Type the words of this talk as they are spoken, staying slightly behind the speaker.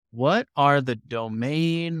What are the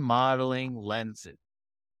domain modeling lenses?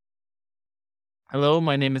 Hello,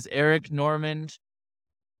 my name is Eric Normand,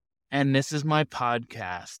 and this is my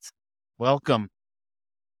podcast. Welcome.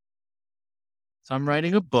 So I'm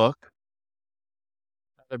writing a book,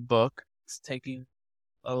 another book. It's taking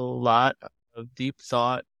a lot of deep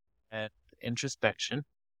thought and introspection.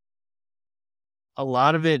 A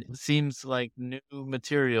lot of it seems like new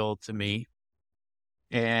material to me.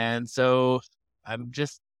 And so I'm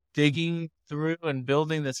just digging through and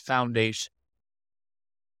building this foundation.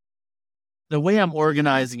 The way I'm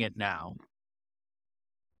organizing it now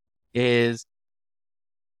is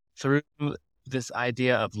through this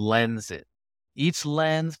idea of lenses. Each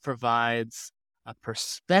lens provides a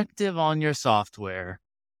perspective on your software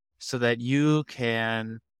so that you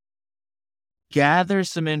can gather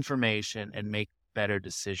some information and make better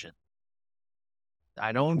decisions.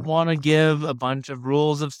 I don't want to give a bunch of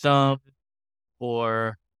rules of thumb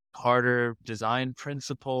or harder design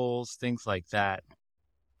principles, things like that.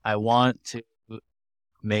 I want to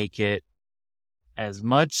make it as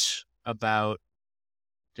much about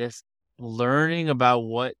just learning about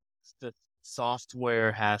what the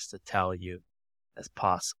software has to tell you as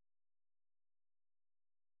possible.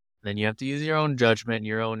 Then you have to use your own judgment,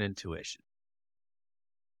 your own intuition.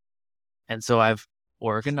 And so I've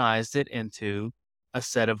organized it into a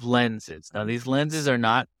set of lenses. Now, these lenses are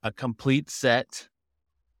not a complete set.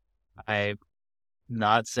 I'm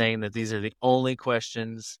not saying that these are the only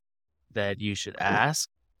questions that you should ask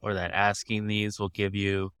or that asking these will give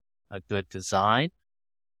you a good design.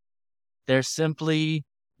 They're simply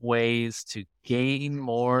ways to gain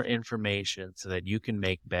more information so that you can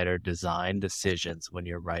make better design decisions when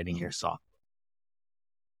you're writing your software.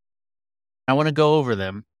 I want to go over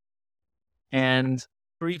them and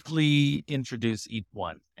briefly introduce each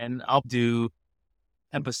one. And I'll do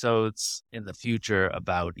episodes in the future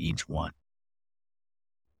about each one.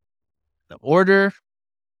 The order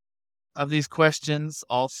of these questions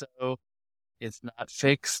also is not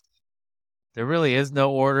fixed. There really is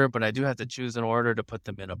no order, but I do have to choose an order to put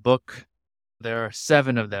them in a book. There are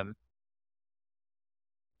 7 of them.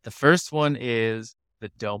 The first one is the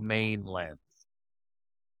domain lens.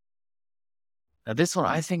 Now, this one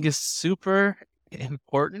I think is super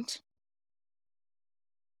important.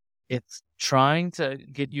 It's trying to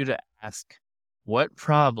get you to ask, what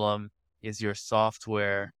problem is your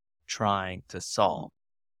software trying to solve?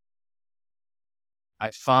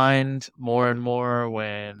 I find more and more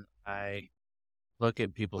when I look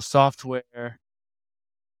at people's software,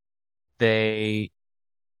 they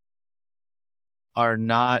are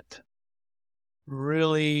not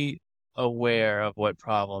really aware of what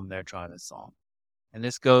problem they're trying to solve. And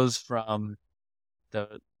this goes from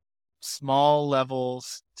the small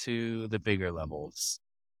levels to the bigger levels.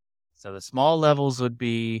 So the small levels would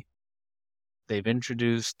be they've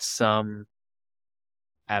introduced some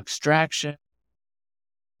abstraction,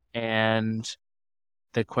 and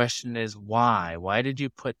the question is why? Why did you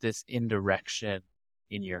put this indirection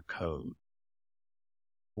in your code?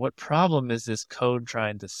 What problem is this code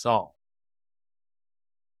trying to solve?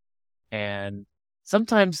 And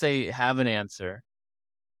sometimes they have an answer,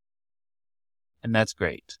 and that's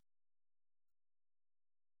great.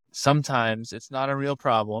 Sometimes it's not a real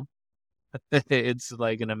problem. It's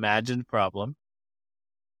like an imagined problem.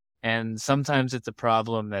 And sometimes it's a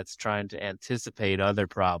problem that's trying to anticipate other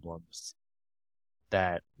problems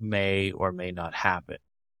that may or may not happen.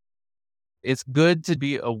 It's good to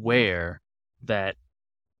be aware that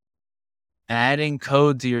adding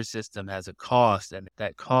code to your system has a cost, and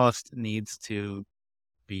that cost needs to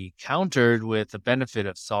be countered with the benefit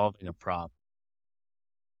of solving a problem.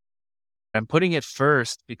 I'm putting it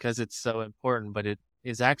first because it's so important, but it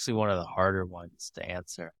is actually one of the harder ones to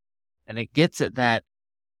answer. And it gets at that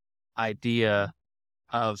idea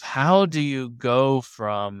of how do you go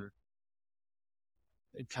from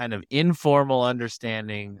a kind of informal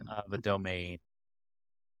understanding of a domain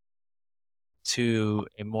to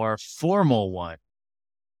a more formal one?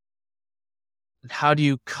 How do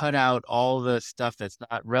you cut out all the stuff that's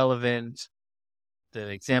not relevant? The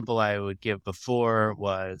example I would give before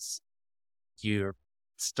was you're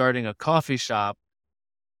starting a coffee shop.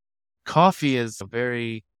 Coffee is a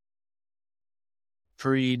very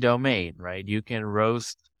free domain, right? You can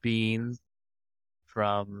roast beans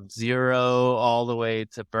from 0 all the way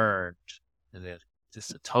to burned. And it's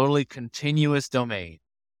just a totally continuous domain.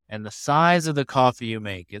 And the size of the coffee you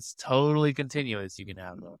make, it's totally continuous. You can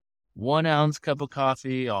have a 1 ounce cup of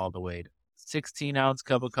coffee all the way to 16-ounce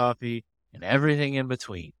cup of coffee and everything in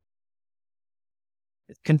between.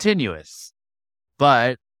 It's continuous.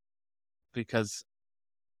 But because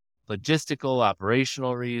logistical,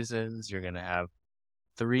 operational reasons. You're going to have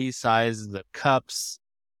 3 sizes of cups.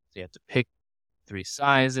 So you have to pick 3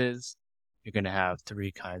 sizes. You're going to have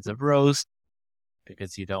 3 kinds of roast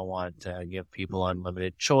because you don't want to give people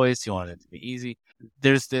unlimited choice. You want it to be easy.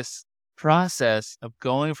 There's this process of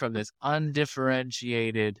going from this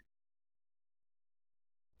undifferentiated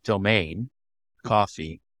domain,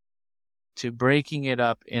 coffee, to breaking it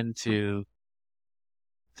up into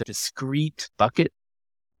the discrete bucket,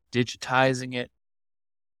 digitizing it.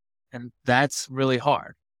 And that's really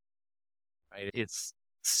hard, right? It's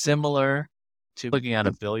similar to looking at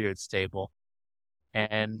a billiards table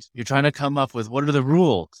and you're trying to come up with what are the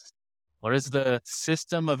rules? What is the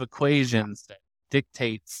system of equations that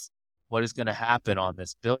dictates what is going to happen on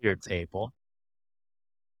this billiard table?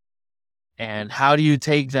 And how do you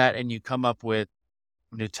take that and you come up with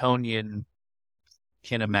Newtonian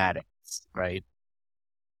kinematics, right?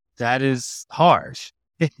 That is harsh,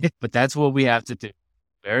 but that's what we have to do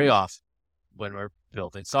very often when we're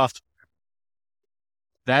building software.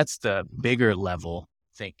 That's the bigger level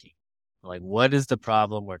thinking. Like, what is the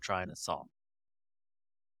problem we're trying to solve?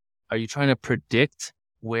 Are you trying to predict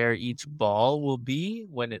where each ball will be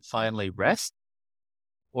when it finally rests?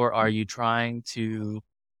 Or are you trying to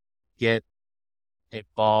get a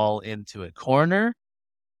ball into a corner,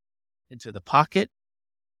 into the pocket?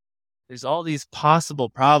 There's all these possible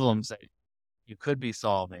problems that you could be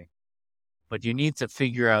solving, but you need to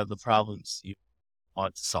figure out the problems you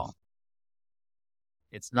want to solve.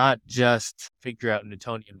 It's not just figure out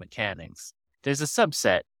Newtonian mechanics. There's a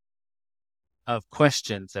subset of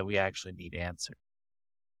questions that we actually need answered.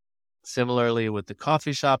 Similarly, with the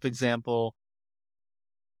coffee shop example,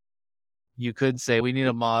 you could say we need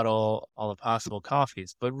to model all the possible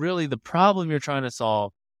coffees, but really the problem you're trying to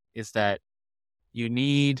solve is that you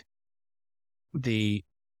need the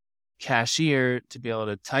cashier to be able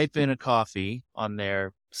to type in a coffee on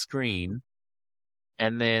their screen,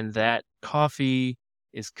 and then that coffee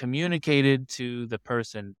is communicated to the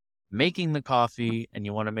person making the coffee, and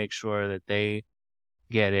you want to make sure that they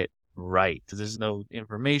get it right. There's no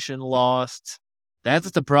information lost.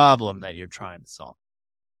 That's the problem that you're trying to solve.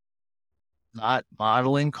 Not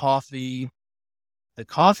modeling coffee. The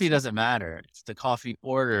coffee doesn't matter. It's the coffee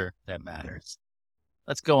order that matters.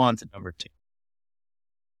 Let's go on to number 2.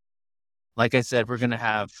 Like I said, we're going to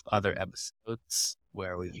have other episodes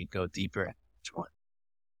where we can go deeper into each one.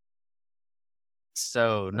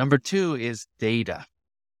 So number 2 is data.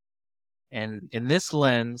 And in this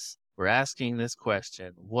lens, we're asking this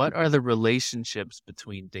question: what are the relationships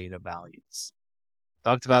between data values?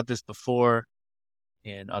 Talked about this before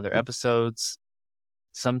in other episodes.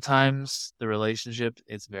 Sometimes the relationship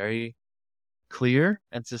is very clear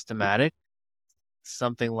and systematic,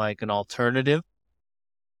 something like an alternative.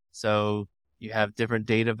 So you have different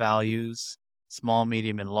data values, small,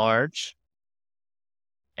 medium, and large.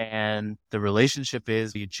 And the relationship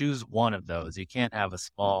is you choose one of those. You can't have a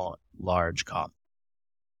small, large coffee.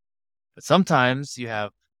 But sometimes you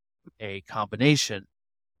have a combination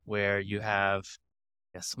where you have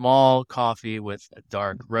a small coffee with a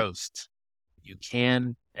dark roast. You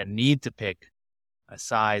can and need to pick a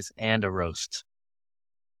size and a roast.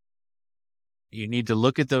 You need to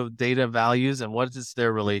look at the data values and what is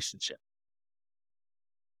their relationship.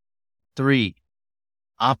 3,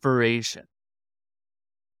 operation.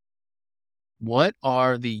 What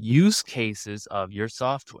are the use cases of your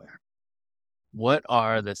software? What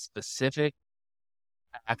are the specific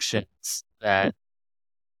actions that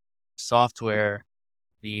software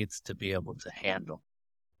needs to be able to handle?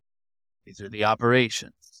 These are the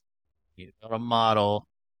operations. You don't model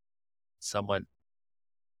someone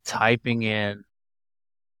typing in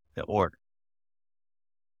the order.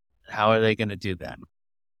 How are they going to do that?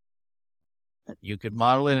 You could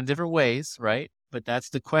model it in different ways, right? But that's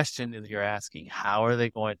the question that you're asking. How are they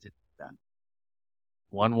going to do that?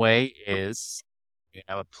 One way is you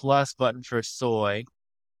have a plus button for soy.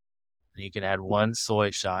 And you can add 1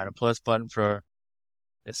 soy shot, a plus button for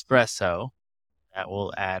espresso. That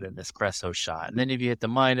will add an espresso shot. And then if you hit the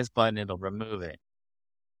minus button, it'll remove it.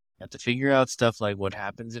 You have to figure out stuff like what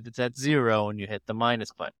happens if it's at 0 and you hit the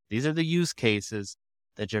minus button. These are the use cases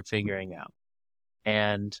that you're figuring out.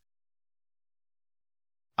 And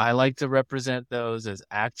I like to represent those as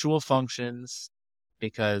actual functions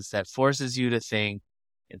because that forces you to think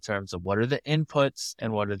in terms of what are the inputs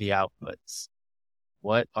and what are the outputs.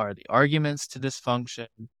 What are the arguments to this function?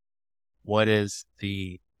 What is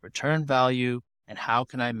the return value? And how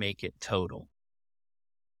can I make it total?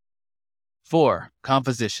 4,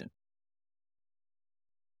 composition.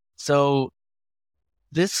 So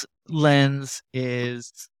this lens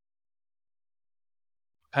is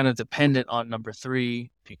kind of dependent on number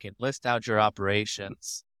 3. If you can list out your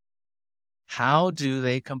operations, how do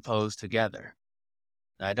they compose together?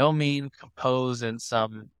 I don't mean compose in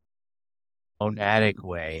some monadic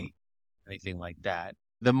way, anything like that.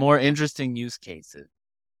 The more interesting use cases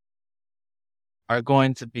are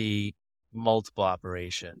going to be multiple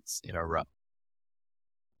operations in a row.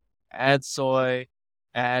 Add soy,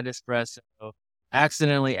 add espresso,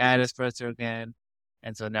 accidentally add espresso again.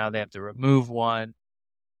 And so now they have to remove one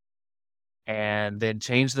and then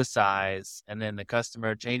change the size. And then the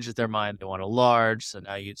customer changes their mind. They want a large. So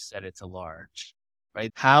now you set it to large,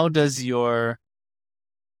 right? How does your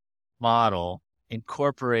model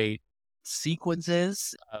incorporate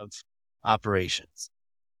sequences of operations?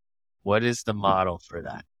 What is the model for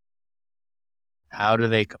that? How do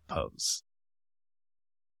they compose?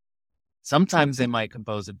 Sometimes they might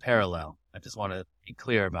compose in parallel. I just want to be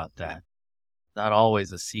clear about that. Not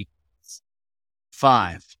always a sequence.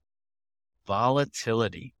 5,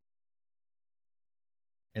 volatility.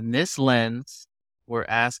 In this lens, we're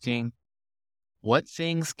asking what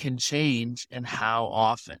things can change and how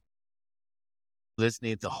often. This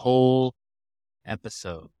needs a whole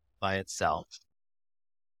episode by itself.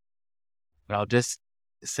 But I'll just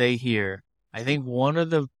say here, I think one of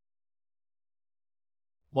the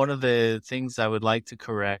things I would like to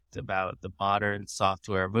correct about the modern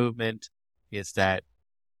software movement is that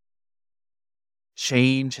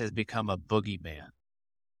change has become a boogeyman.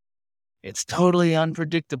 It's totally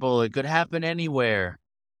unpredictable. It could happen anywhere.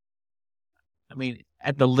 I mean,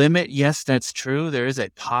 at the limit, yes, that's true. There is a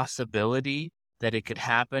possibility that it could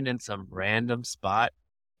happen in some random spot.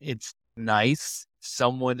 It's nice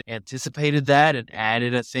someone anticipated that and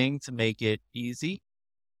added a thing to make it easy.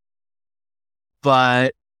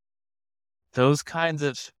 But those kinds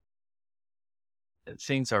of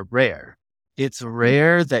things are rare. It's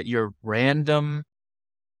rare that your random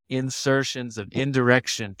insertions of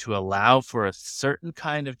indirection to allow for a certain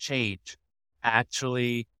kind of change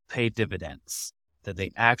actually pay dividends, that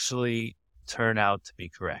they actually turn out to be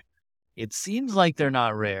correct. It seems like they're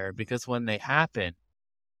not rare because when they happen,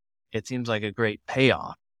 it seems like a great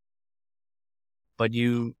payoff. But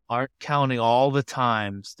you aren't counting all the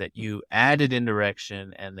times that you added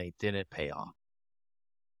indirection and they didn't pay off.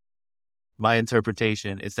 My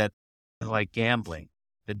interpretation is that, like gambling,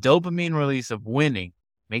 the dopamine release of winning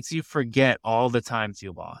makes you forget all the times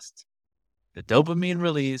you lost. The dopamine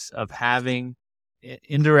release of having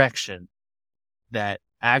indirection that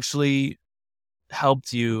actually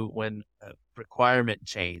helped you when a requirement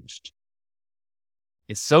changed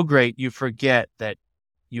is so great you forget that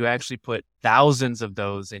you actually put thousands of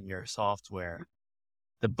those in your software.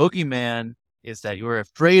 The boogeyman is that you're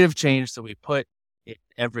afraid of change, so we put it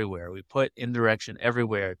everywhere. We put indirection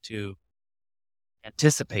everywhere to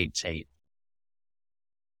anticipate change.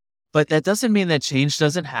 But that doesn't mean that change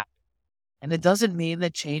doesn't happen. And it doesn't mean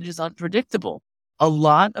that change is unpredictable. A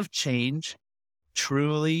lot of change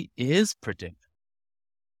truly is predictable.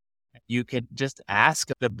 You can just ask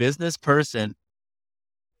the business person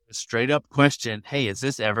a straight up question, hey, is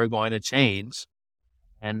this ever going to change?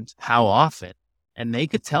 And how often? And they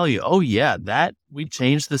could tell you, oh yeah, that we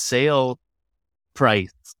change the sale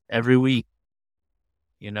price every week.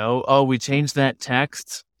 Oh, we changed that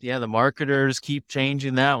text. Yeah, the marketers keep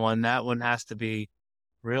changing that one. That one has to be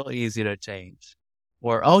real easy to change.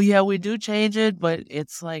 Or, oh yeah, we do change it, but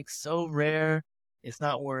it's like so rare. It's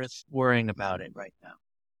not worth worrying about it right now.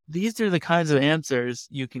 These are the kinds of answers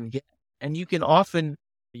you can get. And you can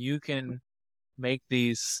make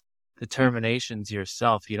these determinations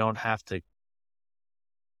yourself. You don't have to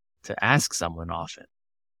ask someone often.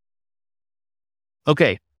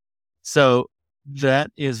 Okay, so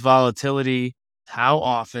that is volatility. How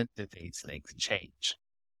often do these things change?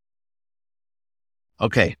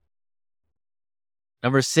 Okay.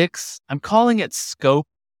 Number 6, I'm calling it scope.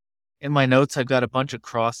 In my notes, I've got a bunch of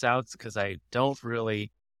crossouts because I don't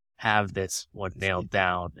really have this one nailed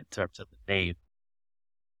down in terms of the name.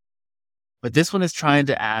 But this one is trying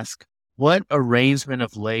to ask, what arrangement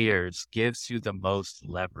of layers gives you the most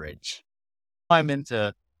leverage? I'm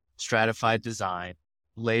into stratified design,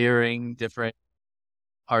 layering different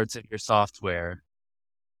parts of your software.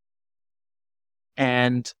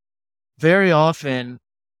 And very often,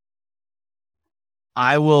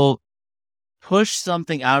 I will push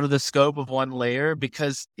something out of the scope of one layer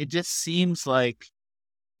because it just seems like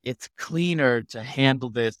it's cleaner to handle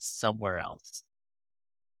this somewhere else.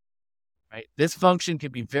 Right? This function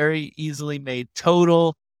can be very easily made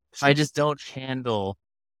total if I just don't handle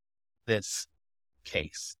this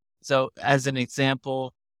case. So as an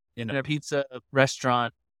example, in a pizza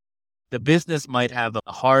restaurant, the business might have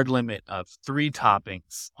a hard limit of 3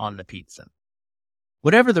 toppings on the pizza.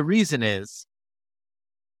 Whatever the reason is,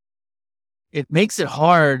 it makes it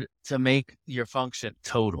hard to make your function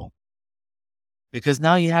total. Because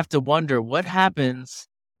now you have to wonder what happens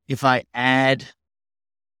if I add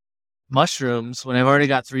mushrooms when I've already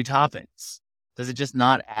got 3 toppings. Does it just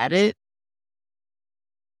not add it?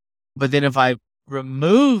 But then if I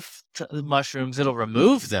remove the mushrooms, it'll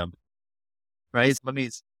remove them, right? Let me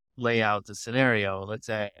lay out the scenario. Let's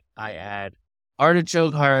say I add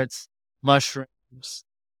artichoke hearts, mushrooms,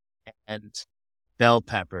 and bell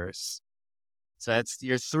peppers. So that's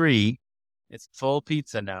your 3. It's full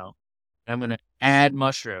pizza now. I'm going to add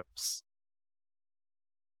mushrooms.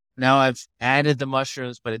 Now I've added the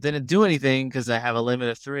mushrooms, but it didn't do anything because I have a limit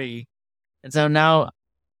of 3. And so now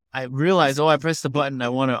I realize, I pressed the button. I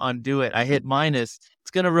want to undo it. I hit minus.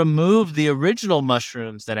 It's going to remove the original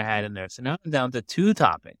mushrooms that I had in there. So now I'm down to 2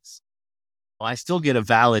 toppings. Well, I still get a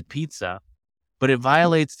valid pizza, but it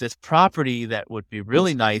violates this property that would be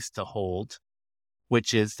really nice to hold,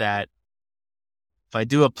 which is that if I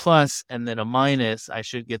do a plus and then a minus, I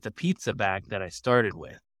should get the pizza back that I started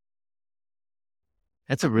with.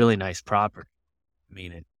 That's a really nice property. I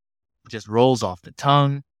mean, it just rolls off the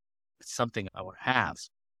tongue. It's something I would have.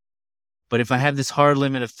 But if I have this hard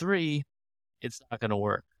limit of 3, it's not going to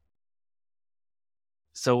work.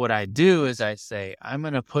 So what I do is I say, I'm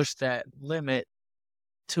going to push that limit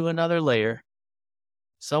to another layer.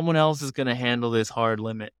 Someone else is going to handle this hard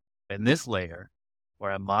limit in this layer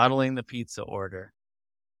where I'm modeling the pizza order.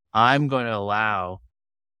 I'm going to allow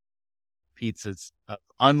pizzas of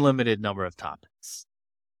unlimited number of toppings.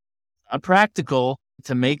 Not practical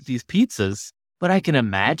to make these pizzas, but I can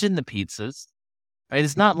imagine the pizzas, right?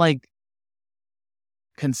 It's not like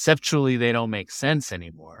conceptually they don't make sense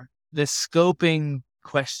anymore. The scoping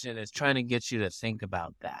question is trying to get you to think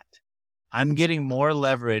about that. I'm getting more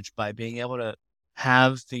leverage by being able to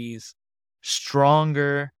have these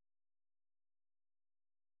stronger,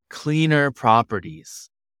 cleaner properties.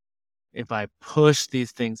 If I push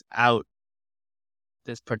these things out,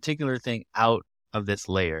 this particular thing out of this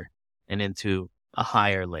layer and into a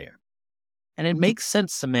higher layer. And it makes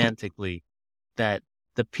sense semantically that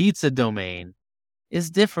the pizza domain is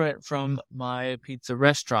different from my pizza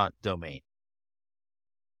restaurant domain.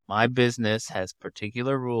 My business has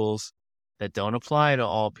particular rules that don't apply to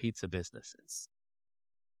all pizza businesses.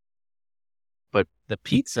 But the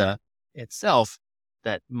pizza itself,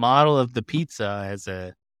 that model of the pizza as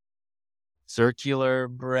a circular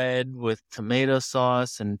bread with tomato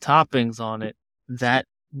sauce and toppings on it, that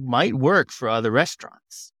might work for other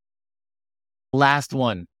restaurants. Last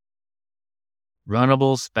one,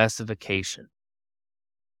 runnable specification.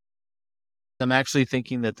 I'm actually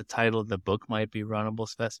thinking that the title of the book might be Runnable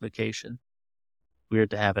Specification.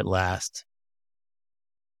 Weird to have it last.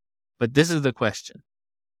 But this is the question.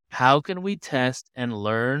 How can we test and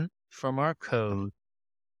learn from our code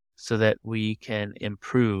so that we can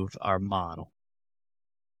improve our model?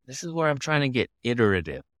 This is where I'm trying to get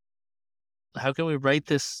iterative. How can we write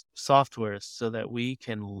this software so that we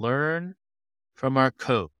can learn from our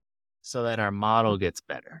code so that our model gets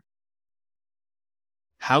better?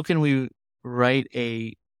 How can we write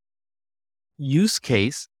a use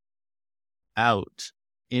case out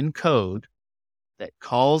in code that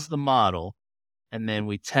calls the model, and then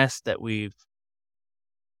we test that we've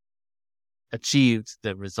achieved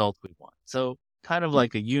the result we want? So kind of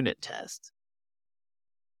like a unit test,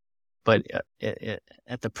 but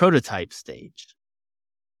at the prototype stage,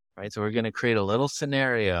 right? So we're going to create a little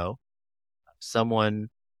scenario of someone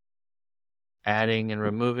adding and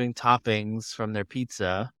removing toppings from their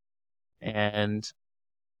pizza. And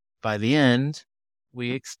by the end,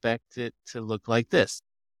 we expect it to look like this.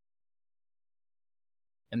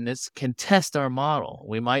 And this can test our model.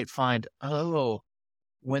 We might find,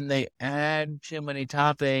 when they add too many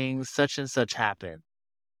toppings, such and such happen.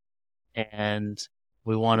 And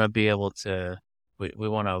we want to be able to, we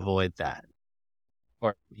want to avoid that.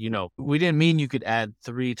 Or, we didn't mean you could add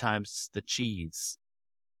 3 times the cheese.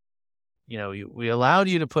 We allowed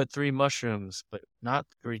you to put 3 mushrooms, but not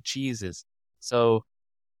 3 cheeses. So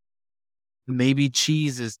maybe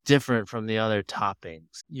cheese is different from the other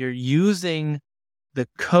toppings. You're using the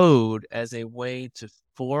code as a way to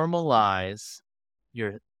formalize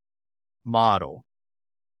your model.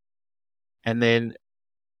 And then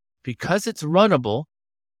because it's runnable,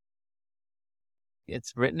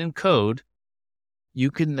 it's written in code, you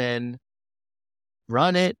can then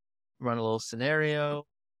run a little scenario,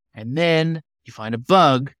 and then you find a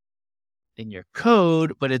bug in your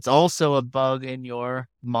code, but it's also a bug in your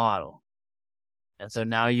model. And so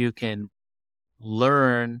now you can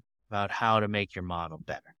learn about how to make your model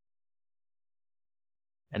better.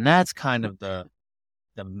 And that's kind of the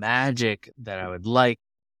magic that I would like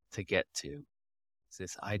to get to. It's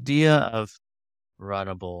this idea of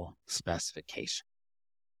runnable specification.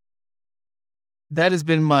 That has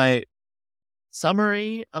been my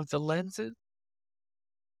summary of the lenses.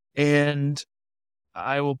 And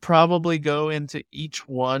I will probably go into each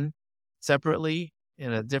one separately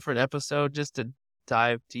in a different episode just to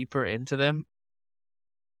dive deeper into them.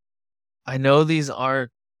 I know these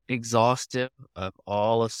aren't exhaustive of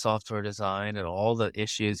all of software design and all the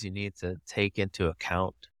issues you need to take into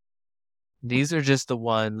account. These are just the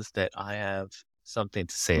ones that I have something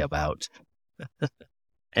to say about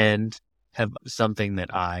and have something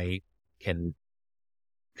that I can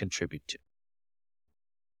contribute to.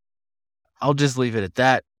 I'll just leave it at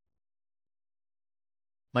that.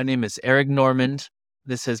 My name is Eric Normand.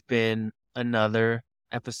 This has been another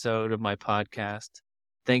episode of my podcast.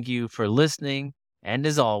 Thank you for listening. And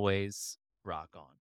as always, rock on.